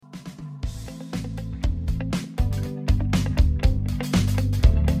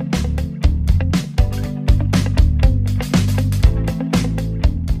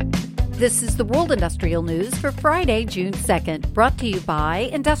This is the World Industrial News for Friday, June 2nd, brought to you by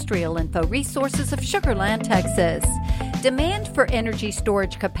Industrial Info Resources of Sugar Land, Texas. Demand for energy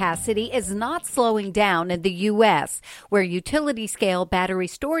storage capacity is not slowing down in the U.S., where utility-scale battery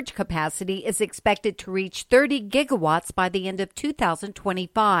storage capacity is expected to reach 30 gigawatts by the end of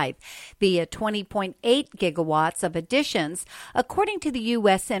 2025, via 20.8 gigawatts of additions, according to the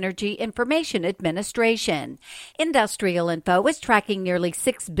U.S. Energy Information Administration. Industrial Info is tracking nearly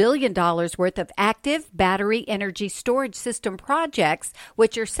 $6 billion worth of active battery energy storage system projects,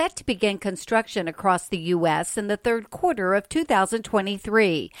 which are set to begin construction across the U.S. in the third quarter of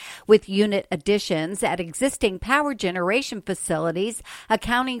 2023, with unit additions at existing power generation facilities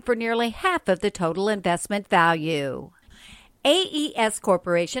accounting for nearly half of the total investment value. AES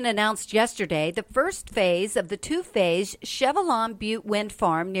Corporation announced yesterday the first phase of the two-phase Chevelon Butte Wind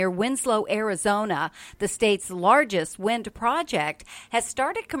Farm near Winslow, Arizona, the state's largest wind project, has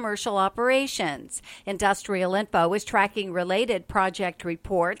started commercial operations. Industrial Info is tracking related project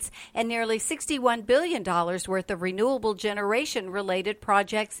reports and nearly $61 billion worth of renewable generation-related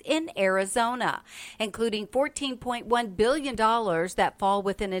projects in Arizona, including $14.1 billion that fall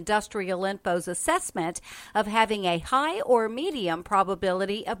within Industrial Info's assessment of having a high or medium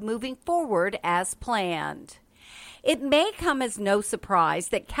probability of moving forward as planned. It may come as no surprise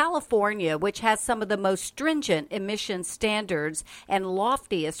that California, which has some of the most stringent emission standards and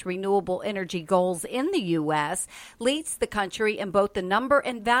loftiest renewable energy goals in the U.S., leads the country in both the number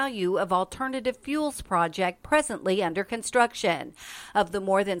and value of alternative fuels projects presently under construction. Of the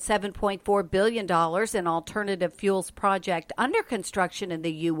more than $7.4 billion in alternative fuels project under construction in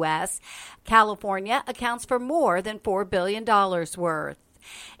the U.S., California accounts for more than $4 billion worth.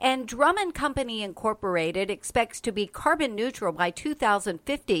 And Drummond Company Incorporated expects to be carbon neutral by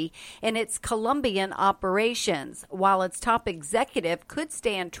 2050 in its Colombian operations, while its top executive could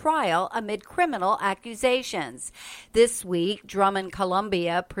stand trial amid criminal accusations. This week, Drummond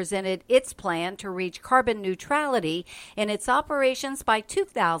Colombia presented its plan to reach carbon neutrality in its operations by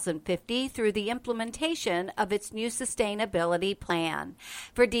 2050 through the implementation of its new sustainability plan.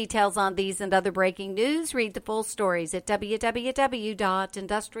 For details on these and other breaking news, read the full stories at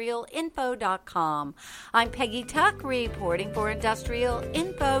www.industrialinfo.com. I'm Peggy Tuck reporting for Industrial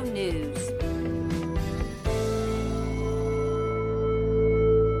Info News.